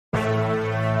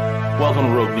Welcome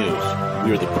to Rogue News.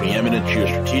 We are the preeminent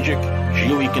geostrategic,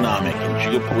 geoeconomic, and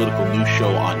geopolitical news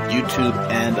show on YouTube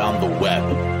and on the web.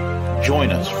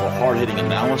 Join us for hard-hitting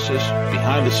analysis,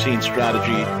 behind-the-scenes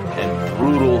strategy, and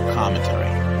brutal commentary.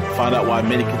 Find out why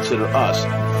many consider us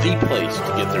the place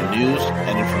to get their news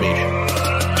and information.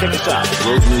 Check us out at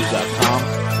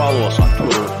roguenews.com. Follow us on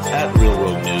Twitter at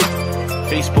RealRogueNews,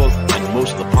 Facebook, and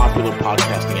most of the popular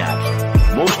podcasting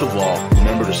apps. Most of all,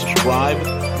 remember to subscribe,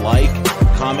 like,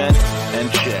 comment,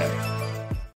 and share.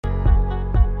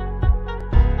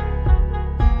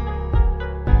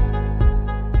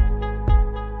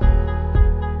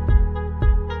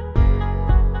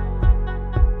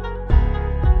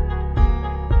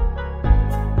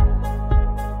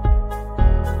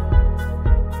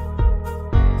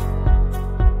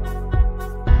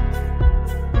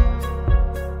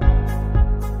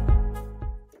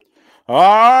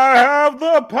 I have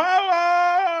the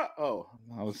power. Oh,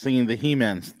 I was singing the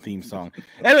He-Man theme song.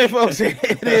 Anyway, folks,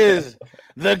 it is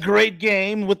the great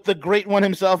game with the great one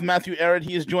himself, Matthew Ehret.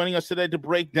 He is joining us today to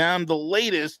break down the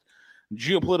latest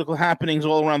geopolitical happenings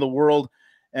all around the world.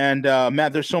 And,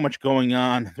 Matt, there's so much going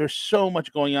on. There's so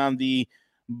much going on. The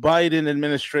Biden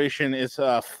administration is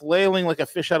flailing like a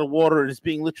fish out of water. It is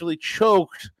being literally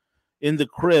choked in the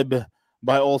crib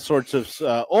by all sorts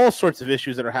of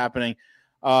issues that are happening.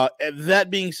 That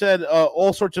being said,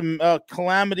 all sorts of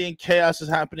calamity and chaos is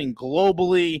happening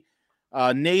globally.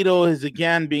 NATO is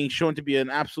again being shown to be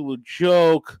an absolute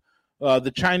joke.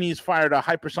 The Chinese fired a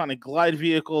hypersonic glide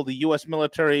vehicle. The U.S.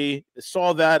 military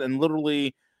saw that and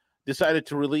literally decided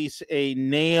to release a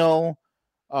nail.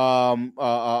 What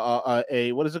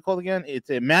is it called again? It's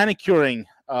a manicuring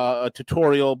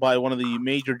tutorial by one of the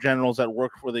major generals that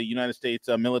work for the United States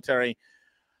military.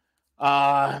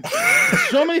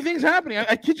 So many things happening.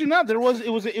 I kid you not. It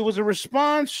was a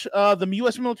response. The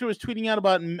U.S. military was tweeting out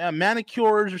about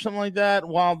manicures or something like that,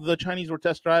 while the Chinese were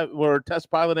test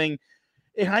piloting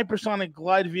a hypersonic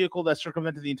glide vehicle that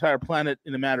circumvented the entire planet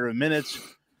in a matter of minutes.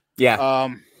 Yeah.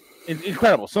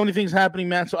 Incredible. So many things happening,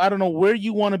 man. So I don't know where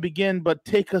you want to begin, but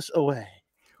take us away.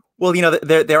 Well, you know,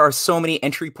 there are so many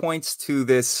entry points to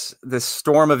this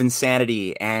storm of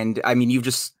insanity, and I mean, you've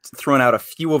just thrown out a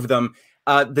few of them.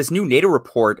 This new NATO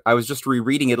report, I was just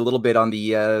rereading it a little bit on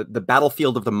the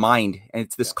battlefield of the mind, and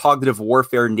it's this cognitive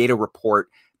warfare NATO report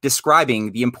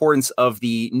describing the importance of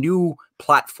the new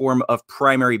platform of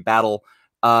primary battle,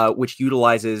 which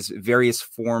utilizes various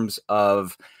forms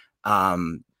of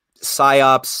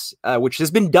psyops, which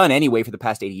has been done anyway for the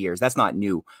past 80 years. That's not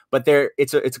new, but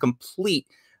it's a complete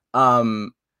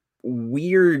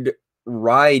weird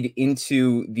ride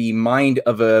into the mind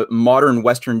of a modern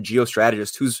Western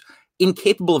geostrategist who's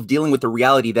incapable of dealing with the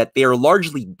reality that they are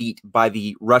largely beat by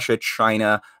the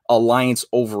Russia-China alliance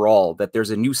overall, that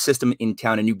there's a new system in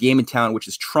town, a new game in town, which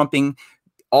is trumping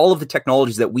all of the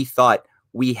technologies that we thought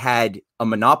we had a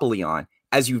monopoly on,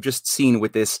 as you've just seen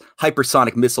with this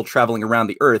hypersonic missile traveling around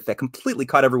the Earth that completely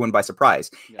caught everyone by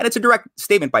surprise. Yeah. And it's a direct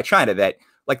statement by China that,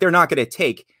 like, they're not going to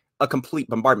take a complete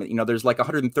bombardment. You know, there's like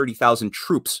 130,000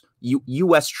 troops,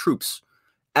 U.S. troops,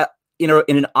 in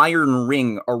an iron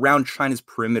ring around China's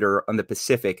perimeter on the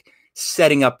Pacific,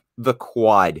 setting up the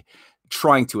Quad,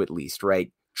 trying to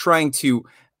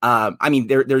I mean,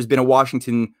 there's been a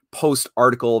Washington Post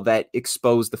article that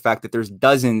exposed the fact that there's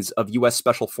dozens of U.S.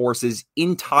 special forces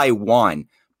in Taiwan,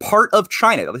 part of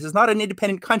China. This is not an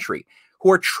independent country,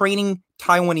 who are training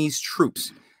Taiwanese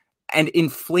troops and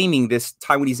inflaming this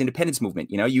Taiwanese independence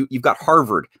movement. You know, you've got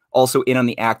Harvard also in on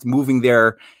the act, moving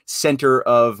their center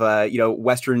of,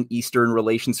 Western Eastern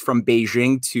relations from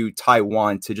Beijing to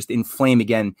Taiwan to just inflame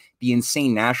again the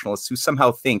insane nationalists who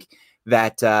somehow think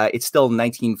that it's still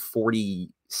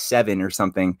 1947 or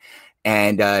something,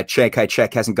 and Chiang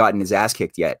Kai-shek hasn't gotten his ass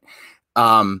kicked yet.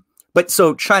 But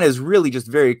so China is really just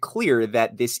very clear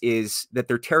that that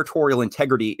their territorial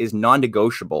integrity is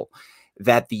non-negotiable,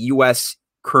 that the U.S.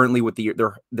 currently with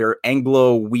their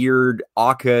Anglo weird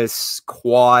AUKUS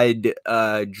Quad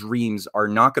dreams are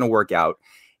not going to work out.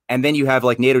 And then you have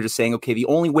like NATO just saying, okay, the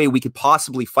only way we could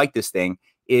possibly fight this thing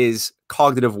is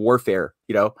cognitive warfare,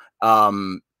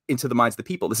 into the minds of the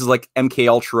people. This is like MK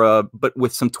Ultra, but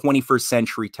with some 21st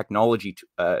century technology,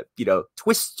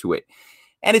 twists to it.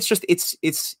 And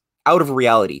it's out of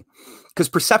reality. Because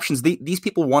perceptions, these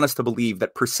people want us to believe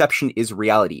that perception is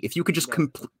reality. If you could just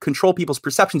control people's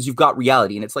perceptions, you've got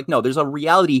reality. And it's like, no, there's a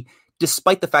reality,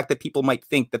 despite the fact that people might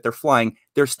think that they're flying.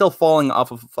 They're still falling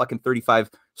off of a fucking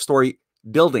 35-story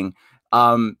building.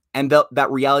 And that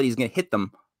reality is going to hit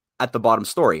them at the bottom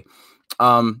story.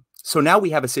 So now we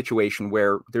have a situation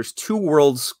where there's two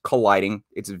worlds colliding.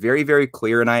 It's very, very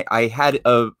clear. And I had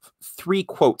 3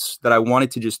 quotes that I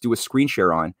wanted to just do a screen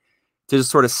share on to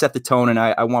just sort of set the tone. And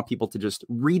I want people to just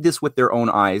read this with their own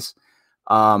eyes.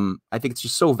 I think it's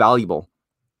just so valuable.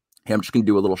 Okay, I'm just going to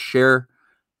do a little share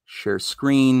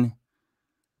screen,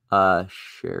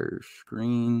 share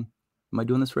screen. Am I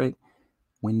doing this right?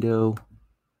 Window.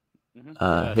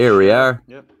 Here we are.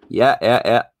 Yep.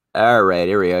 Yeah. All right,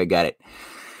 here we go. I got it.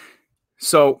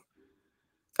 So,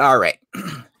 all right.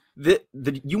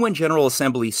 The UN General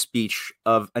Assembly speech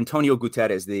of Antonio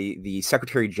Guterres, the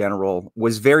Secretary General,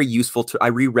 was very useful. I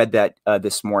reread that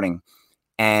this morning.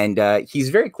 And he's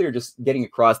very clear, just getting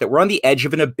across that we're on the edge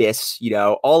of an abyss.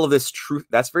 All of this truth.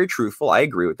 That's very truthful. I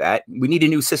agree with that. We need a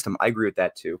new system. I agree with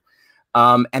that too.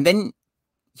 And then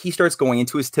he starts going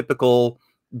into his typical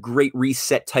Great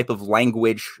Reset type of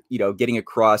language, getting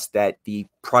across that the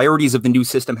priorities of the new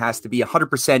system has to be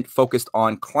 100% focused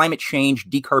on climate change,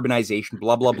 decarbonization,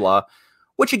 blah, blah, blah,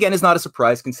 which again is not a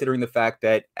surprise considering the fact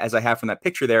that, as I have from that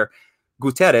picture there,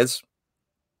 Guterres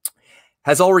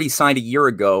has already signed a year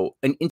ago an